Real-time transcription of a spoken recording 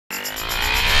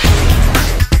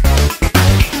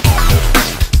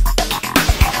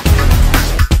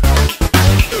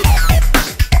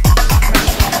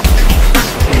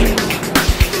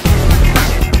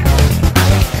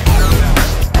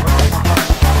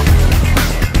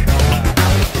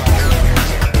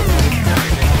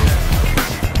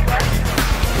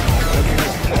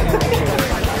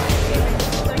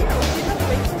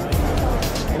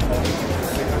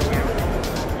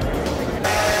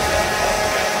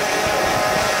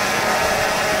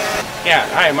Yeah,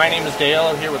 hi, my name is Dale.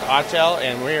 I'm here with Autel,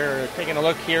 and we're taking a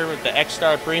look here with the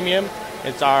X-Star Premium.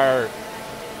 It's our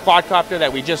quadcopter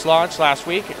that we just launched last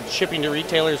week. It's shipping to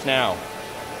retailers now.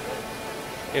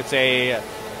 It's a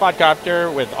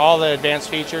quadcopter with all the advanced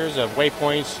features of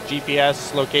waypoints,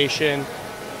 GPS, location.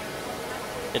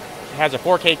 It has a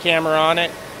 4K camera on it,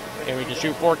 and we can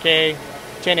shoot 4K,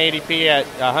 1080p at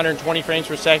 120 frames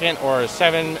per second, or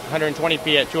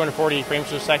 720p at 240 frames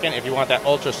per second if you want that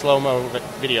ultra slow-mo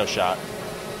video shot.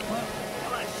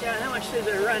 How much does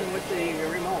it run with the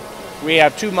remote? We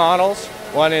have two models.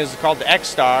 One is called the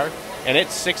X-Star, and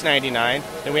it's $699.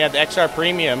 Then we have the X-Star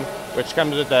Premium, which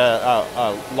comes with a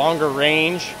longer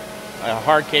range, a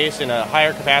hard case, and a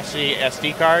higher capacity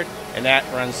SD card, and that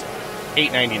runs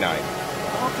 $899.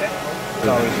 Okay.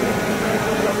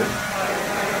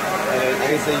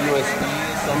 Is it USB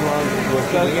somehow?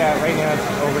 So yeah, right now it's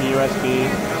over USB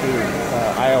to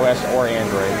iOS or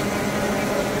Android.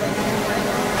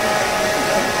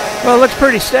 Well, it looks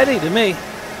pretty steady to me.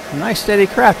 Nice steady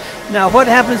craft. Now, what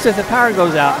happens if the power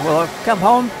goes out? Will it come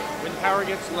home? When the power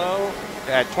gets low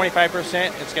at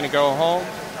 25%, it's going to go home.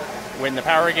 When the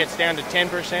power gets down to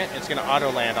 10%, it's going to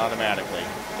auto land automatically.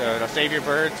 So it'll save your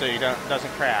bird so you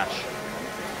doesn't crash.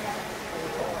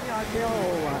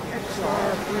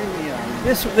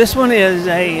 This one is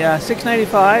a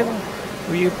 $695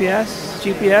 for UPS,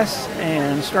 GPS,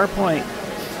 and StarPoint.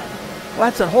 Well,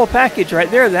 that's a whole package right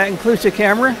there. That includes the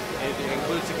camera? It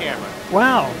includes the camera.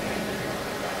 Wow.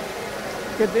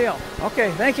 Good deal.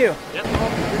 Okay, thank you. Yep.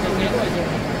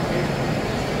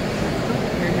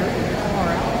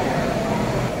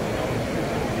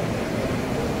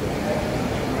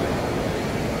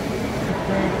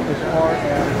 As far as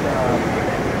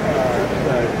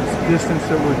the distance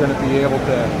that we're going to be able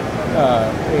to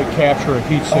capture a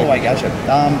heat signal. Oh, I gotcha.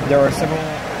 There are several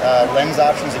lens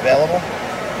options available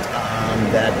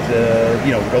that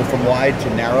go from wide to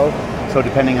narrow. So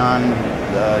depending on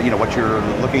what you're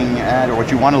looking at or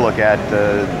what you want to look at,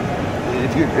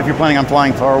 if you're planning on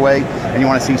flying far away and you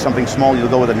want to see something small, you'll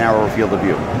go with a narrower field of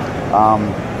view.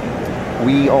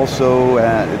 We also,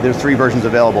 there's 3 versions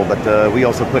available, but we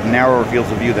also put narrower fields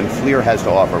of view than FLIR has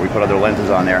to offer. We put other lenses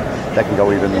on there that can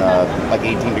go even like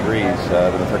 18 degrees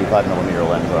with a 35mm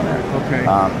lens on there. Okay.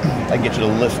 I can get you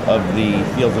the list of the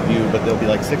fields of view, but they'll be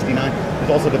like 69.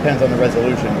 It also depends on the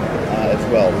resolution as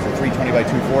well. There's a 320 by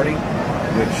 240,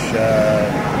 which,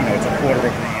 it's a quarter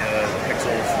of the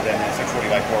pixels than the 640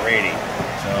 by 480.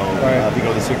 So if you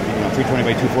go to the 320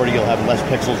 by 240, you'll have less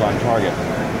pixels on target.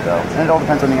 So, and it all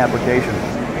depends on the application.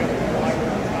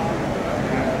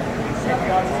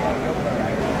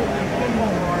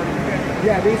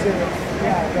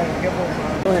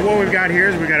 So what we've got here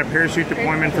is we've got a parachute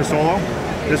deployment for solo.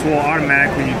 This will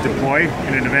automatically deploy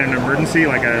in an event of an emergency,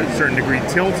 like a certain degree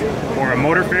tilt or a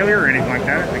motor failure or anything like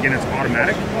that. Again, it's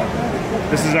automatic.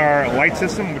 This is our light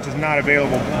system, which is not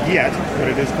available yet, but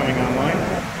it is coming online.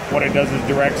 What it does is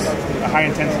directs a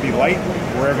high-intensity light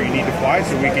wherever you need to fly,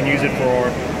 so we can use it for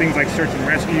things like search and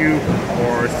rescue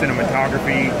or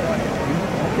cinematography,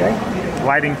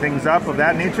 lighting things up of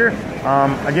that nature.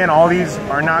 Again, all these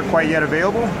are not quite yet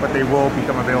available, but they will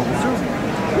become available soon.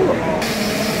 Cool.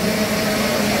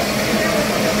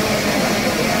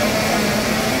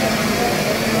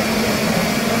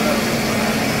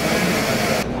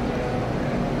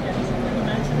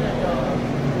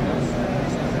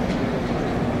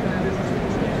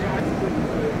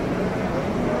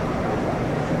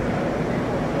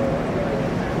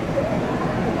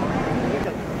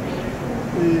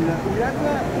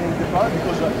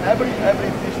 Because every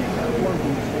fish is one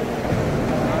boost.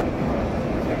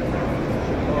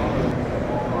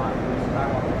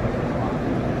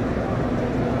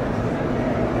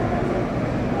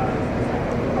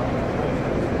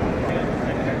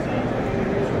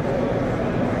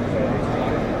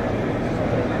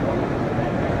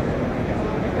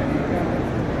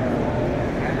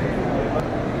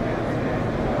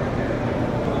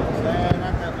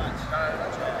 Not that much.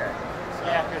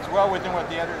 Yeah, it's well within what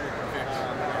the editor can fix.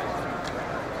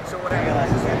 So what I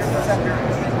realized is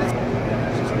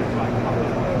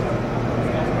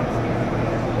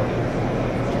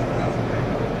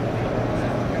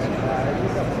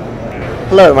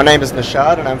Hello, my name is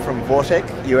Nishad and I'm from Vortec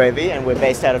UAV and we're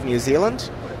based out of New Zealand.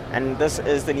 And this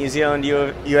is the New Zealand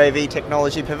UAV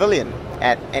Technology Pavilion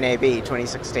at NAB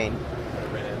 2016.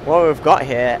 What we've got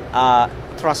here are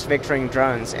thrust vectoring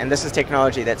drones, and this is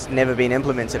technology that's never been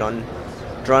implemented on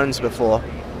drones before.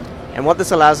 And what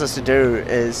this allows us to do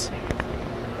is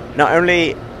not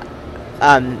only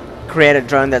create a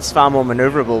drone that's far more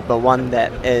maneuverable, but one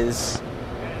that is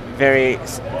very,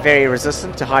 very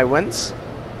resistant to high winds.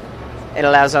 It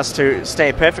allows us to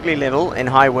stay perfectly level in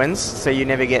high winds, so you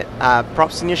never get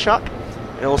props in your shot.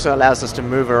 It also allows us to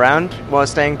move around while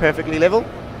staying perfectly level.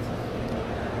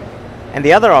 And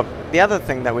the other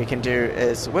thing that we can do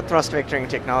is, with thrust vectoring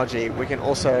technology, we can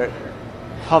also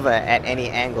hover at any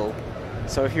angle.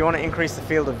 So if you want to increase the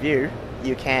field of view,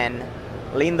 you can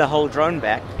lean the whole drone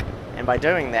back, and by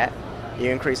doing that,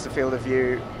 you increase the field of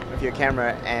view of your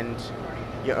camera and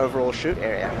your overall shoot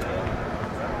area.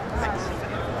 Thanks.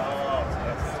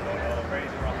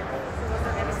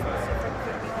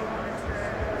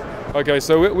 Okay,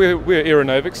 so we're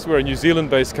Aeronavics. We're a New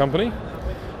Zealand-based company,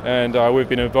 and we've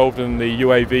been involved in the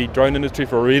UAV drone industry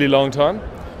for a really long time.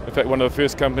 In fact, one of the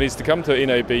first companies to come to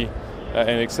NAB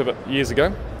and exhibit years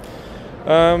ago.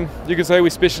 You could say we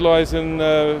specialise in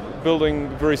building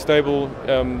very stable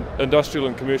industrial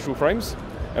and commercial frames,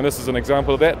 and this is an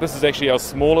example of that. This is actually our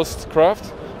smallest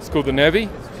craft. It's called the NAB,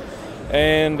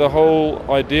 and the whole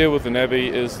idea with the NAB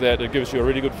is that it gives you a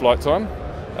really good flight time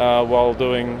while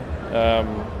doing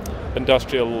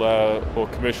industrial or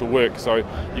commercial work. So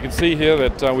you can see here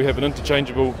that we have an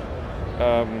interchangeable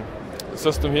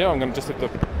system here. I'm going to just have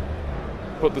to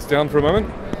put this down for a moment.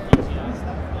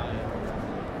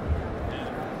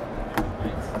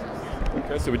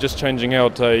 Okay, so we're just changing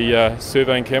out a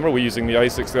surveying camera. We're using the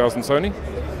A6000 Sony.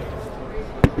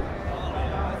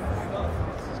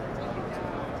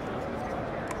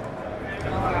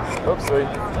 Oopsie.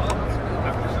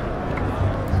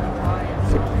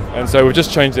 And so we've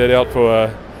just changed that out for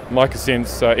a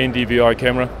MicroSense NDVI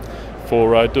camera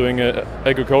for doing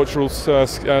agricultural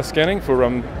scanning, for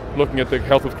looking at the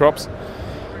health of crops.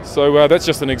 So that's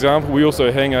just an example. We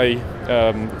also hang a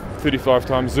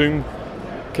 35x zoom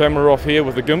camera off here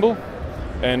with a gimbal,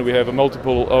 and we have a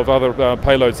multiple of other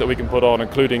payloads that we can put on,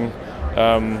 including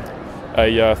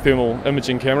a thermal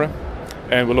imaging camera,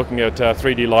 and we're looking at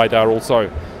 3D LiDAR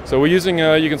also. So we're using,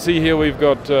 you can see here we've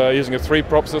got using a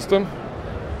 3-prop system.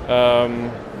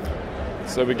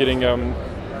 So we're getting,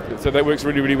 so that works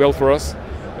really, really well for us.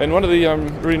 And one of the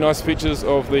really nice features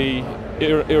of the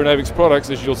Aeronavics products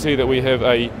is you'll see that we have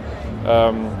a,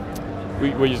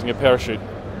 we're using a parachute.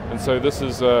 And so this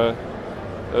is a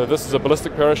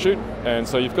ballistic parachute, and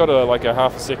so you've got like a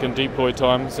half-a-second deploy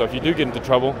time. So if you do get into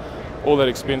trouble, all that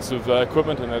expensive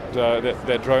equipment and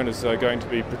that drone is going to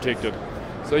be protected.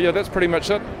 So yeah, that's pretty much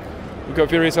it. We've got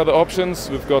various other options.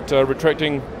 We've got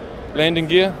retracting landing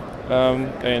gear,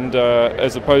 and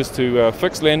as opposed to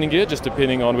fixed landing gear, just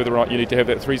depending on whether or not you need to have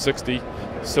that 360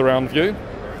 surround view.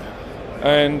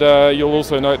 And you'll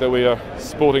also note that we are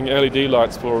sporting LED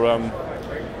lights for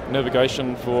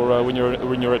navigation for when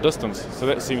you're at distance. So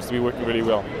that seems to be working really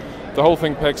well. The whole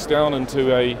thing packs down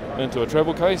into a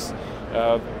travel case.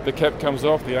 The cap comes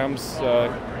off. The arms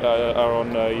are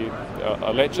on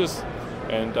latches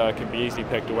and can be easily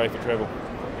packed away for travel.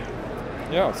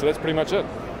 Yeah, so that's pretty much it.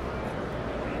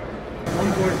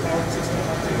 Onboard power system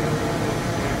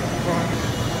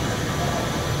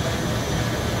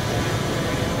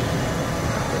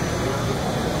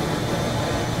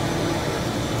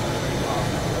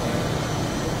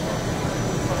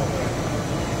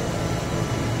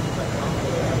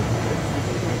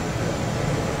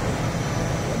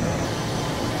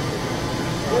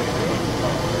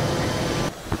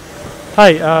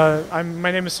Hi,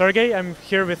 my name is Sergey. I'm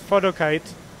here with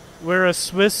Kite. We're a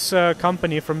Swiss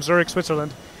company from Zurich,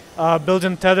 Switzerland,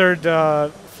 building tethered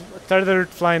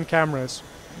flying cameras.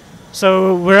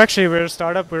 So we're a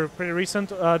startup. We're pretty recent.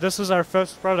 This is our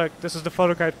first product. This is the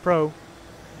Kite Pro,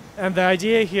 and the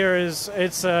idea here is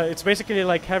it's basically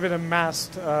like having a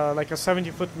mast, like a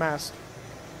 70-foot mast,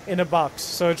 in a box.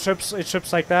 So it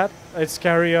ships like that. It's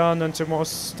carry on into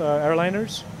most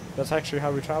airliners. That's actually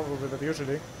how we travel with it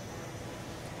usually.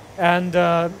 And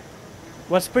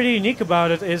what's pretty unique about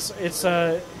it is it's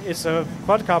a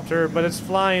quadcopter, but it's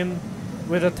flying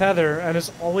with a tether, and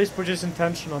it's always producing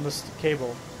tension on this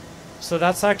cable. So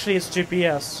that's actually its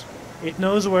GPS. It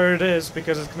knows where it is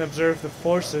because it can observe the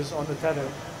forces on the tether,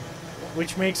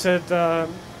 which makes it a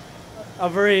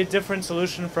very different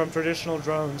solution from traditional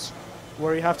drones,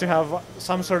 where you have to have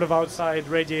some sort of outside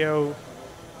radio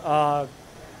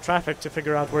traffic to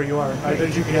figure out where you are, either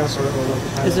GPS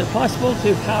or... Is it possible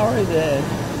to power the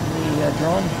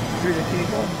drone through the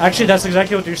cable? Actually, that's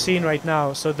exactly what you're seeing right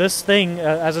now. So this thing,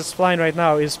 as it's flying right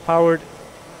now, is powered,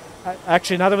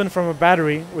 actually not even from a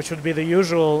battery, which would be the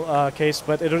usual case,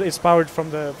 but it's powered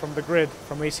from the grid,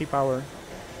 from AC power.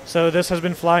 So this has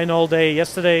been flying all day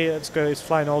yesterday, it's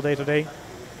flying all day today.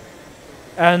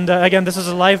 And again, this is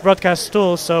a live broadcast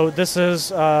tool, so this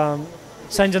is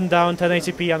sending down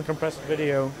 1080p uncompressed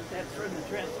video. That's through the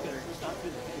transmitter, it's not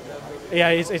through the cable. Yeah,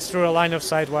 it's through a line of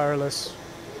sight wireless.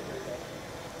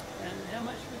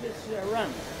 run?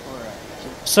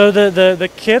 So the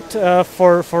kit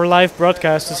for live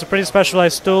broadcast is a pretty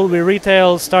specialized tool. We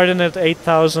retail starting at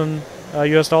 $8,000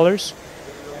 US,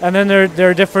 and then there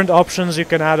are different options you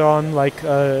can add on, like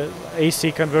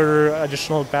AC converter,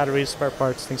 additional batteries, spare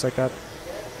parts, things like that.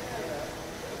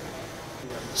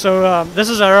 So this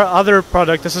is our other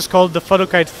product. This is called the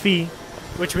Photokite Phi,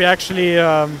 which we actually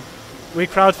we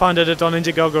crowdfunded it on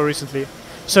Indiegogo recently.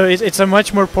 So it's a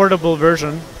much more portable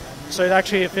version. So it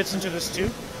actually fits into this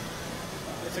tube.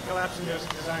 It's a collapsing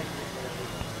design.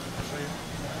 I'll show you.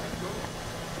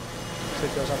 So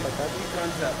it goes up like that.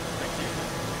 Concept. Thank you.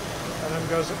 And then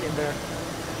goes in there.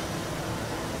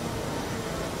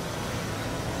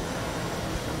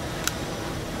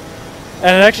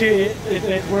 And it actually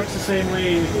it works the same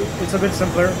way. It's a bit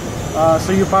simpler.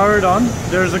 So you power it on.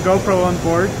 There's a GoPro on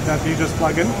board that you just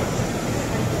plug in,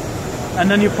 and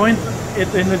then you point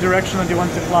it in the direction that you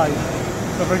want to fly.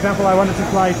 So for example, I wanted to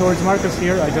fly towards Marcus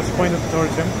here. I just point it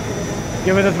towards him,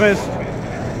 give it a twist,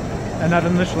 and that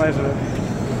initializes it.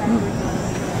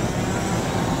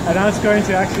 And now it's going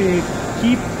to actually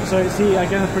keep. So you see,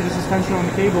 again, it produces tension on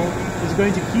the cable. It's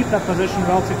going to keep that position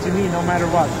relative to me no matter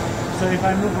what. So if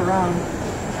I move around,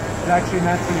 it actually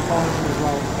naturally follows it as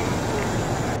well.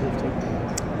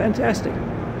 Fantastic.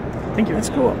 Thank you. That's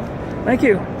cool. Thank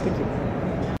you. Thank you.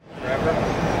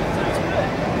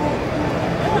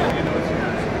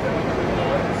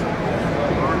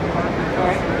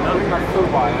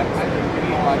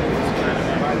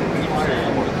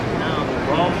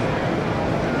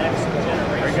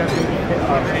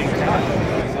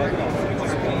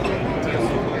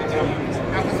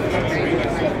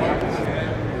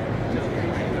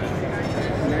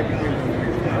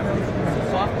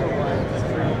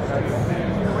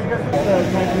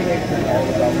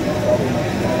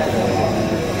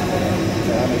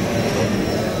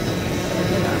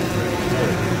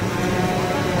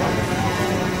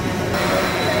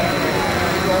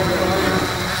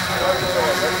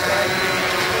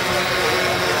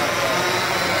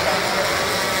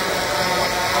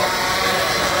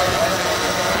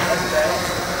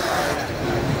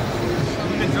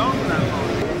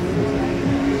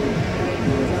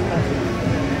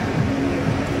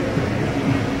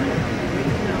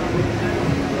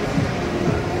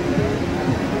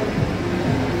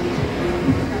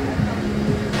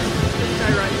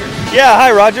 Yeah,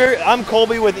 hi Roger. I'm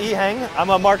Colby with EHang. I'm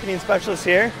a marketing specialist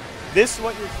here. This,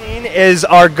 what you're seeing, is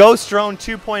our Ghost Drone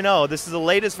 2.0. This is the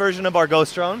latest version of our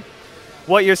Ghost Drone.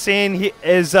 What you're seeing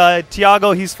is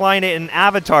Tiago, he's flying it in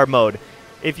avatar mode.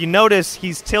 If you notice,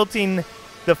 he's tilting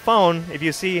the phone. If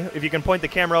you can point the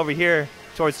camera over here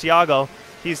towards Tiago,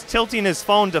 he's tilting his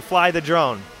phone to fly the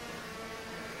drone.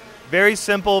 Very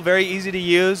simple, very easy to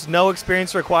use, no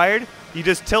experience required. You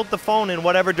just tilt the phone in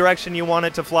whatever direction you want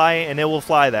it to fly, and it will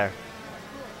fly there.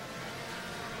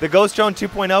 The Ghost Drone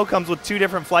 2.0 comes with 2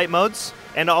 different flight modes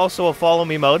and also a follow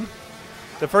me mode.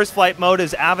 The first flight mode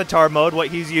is avatar mode, what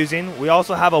he's using. We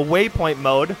also have a waypoint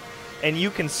mode, and you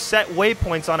can set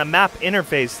waypoints on a map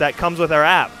interface that comes with our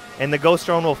app, and the Ghost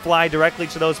Drone will fly directly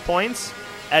to those points.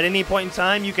 At any point in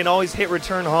time, you can always hit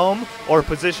return home or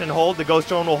position hold. The Ghost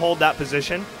Drone will hold that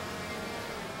position.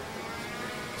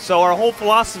 So our whole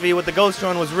philosophy with the Ghost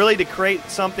Drone was really to create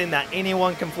something that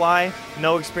anyone can fly,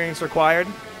 no experience required.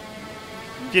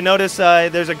 If you notice,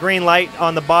 there's a green light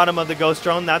on the bottom of the Ghost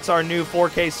Drone. That's our new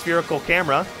 4K spherical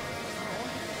camera.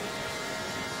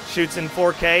 Shoots in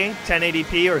 4K,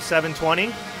 1080p or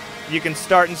 720. You can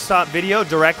start and stop video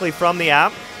directly from the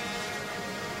app.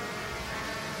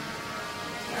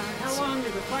 How long is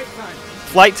the flight time?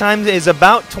 Flight time is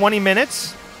about 20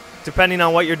 minutes, depending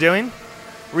on what you're doing.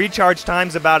 Recharge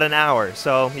time's about an hour,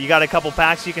 so you got a couple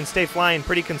packs, you can stay flying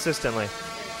pretty consistently.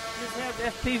 Does it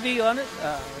have FPV on it?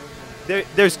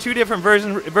 There's 2 different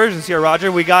versions here, Roger.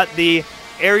 We got the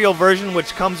aerial version,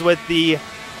 which comes with the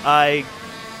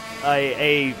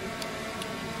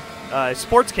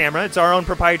sports camera. It's our own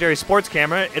proprietary sports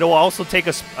camera. It'll also take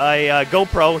a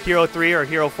GoPro Hero 3 or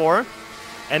Hero 4.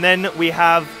 And then we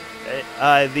have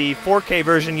the 4K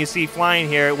version you see flying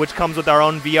here, which comes with our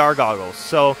own VR goggles.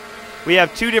 So we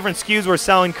have 2 different SKUs we're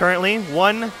selling currently.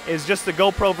 One is just the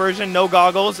GoPro version, no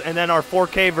goggles, and then our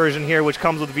 4K version here, which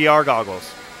comes with VR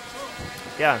goggles.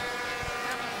 Yeah.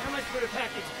 How much would a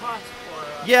package cost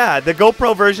for? Yeah, the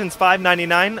GoPro version's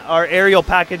 $5.99. Our aerial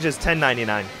package is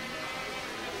 $10.99.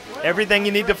 Everything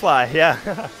you need to fly, yeah.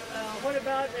 What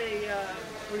about a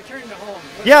return to home?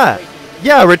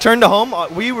 Yeah, return to home.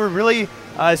 We were really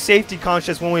safety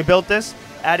conscious when we built this.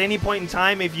 At any point in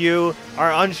time, if you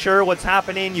are unsure what's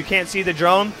happening, you can't see the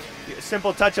drone,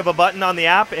 simple touch of a button on the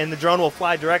app and the drone will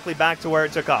fly directly back to where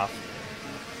it took off.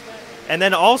 And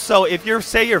then also, if you're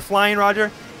you're flying,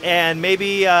 Roger, and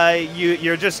maybe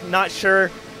you're just not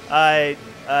sure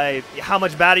how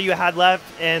much battery you had left,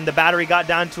 and the battery got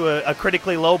down to a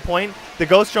critically low point, the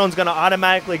Ghost Drone's going to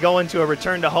automatically go into a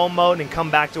return to home mode and come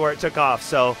back to where it took off.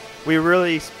 So we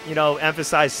really,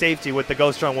 emphasize safety with the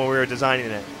Ghost Drone when we were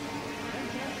designing it.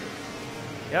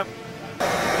 Yep.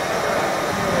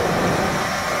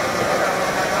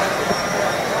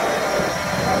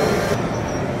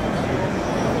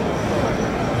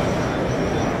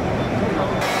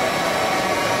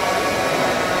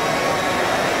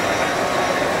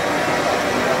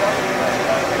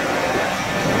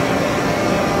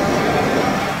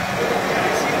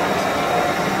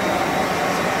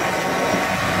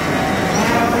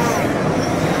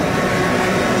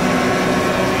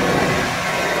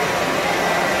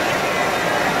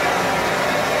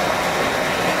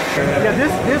 Yeah,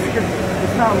 this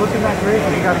it's not looking that great.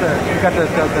 You got the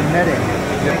netting.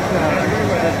 It's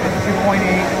 2.8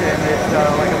 and it's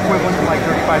like equivalent to like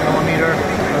 35 millimeter.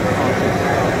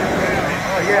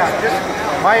 Yeah,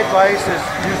 my advice is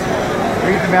just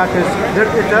read them out because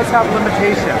it does have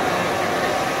limitations.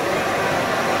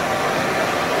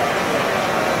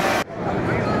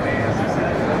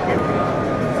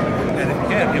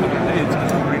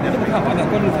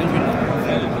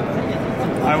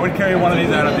 I would carry one of these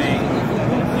out of the,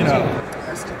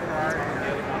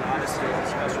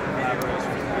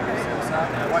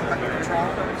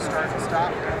 Start and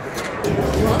stop.